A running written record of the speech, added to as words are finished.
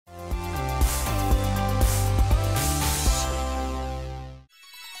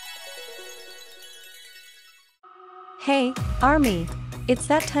Hey, ARMY! It's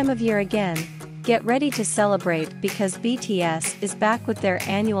that time of year again. Get ready to celebrate because BTS is back with their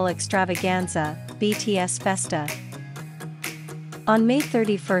annual extravaganza, BTS Festa. On May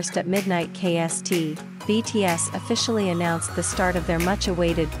 31st at midnight KST, BTS officially announced the start of their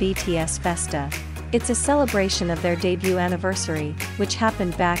much-awaited BTS Festa. It's a celebration of their debut anniversary, which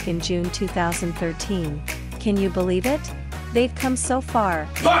happened back in June 2013. Can you believe it? They've come so far.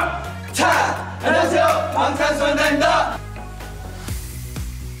 안녕하세요, 방탄소년단입니다.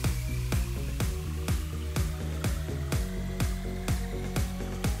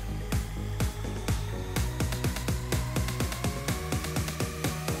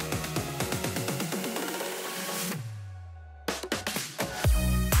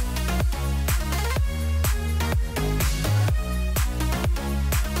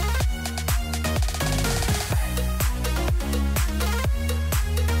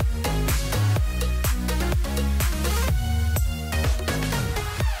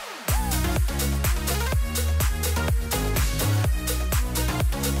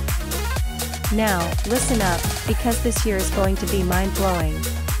 Now, listen up, because this year is going to be mind-blowing.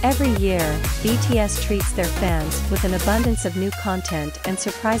 Every year, BTS treats their fans with an abundance of new content and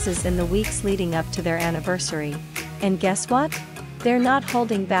surprises in the weeks leading up to their anniversary. And guess what? They're not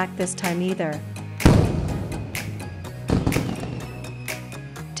holding back this time either.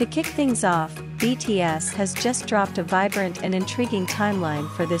 To kick things off, BTS has just dropped a vibrant and intriguing timeline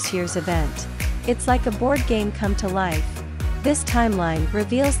for this year's event. It's like a board game come to life. This timeline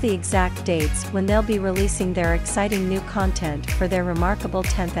reveals the exact dates when they'll be releasing their exciting new content for their remarkable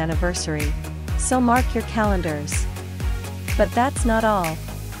 10th anniversary. So mark your calendars. But that's not all.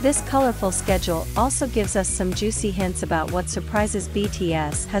 This colorful schedule also gives us some juicy hints about what surprises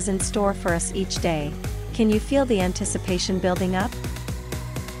BTS has in store for us each day. Can you feel the anticipation building up?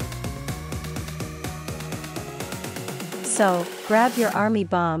 So, grab your ARMY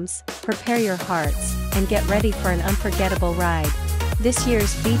bombs, prepare your hearts, and get ready for an unforgettable ride. This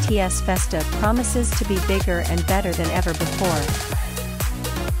year's BTS Festa promises to be bigger and better than ever before.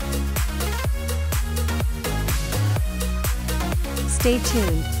 Stay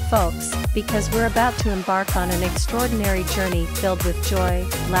tuned, folks, because we're about to embark on an extraordinary journey filled with joy,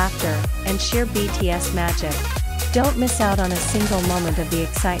 laughter, and sheer BTS magic. Don't miss out on a single moment of the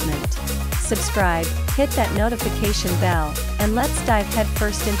excitement. Subscribe, hit that notification bell, and let's dive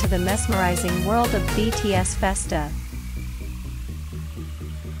headfirst into the mesmerizing world of BTS Festa.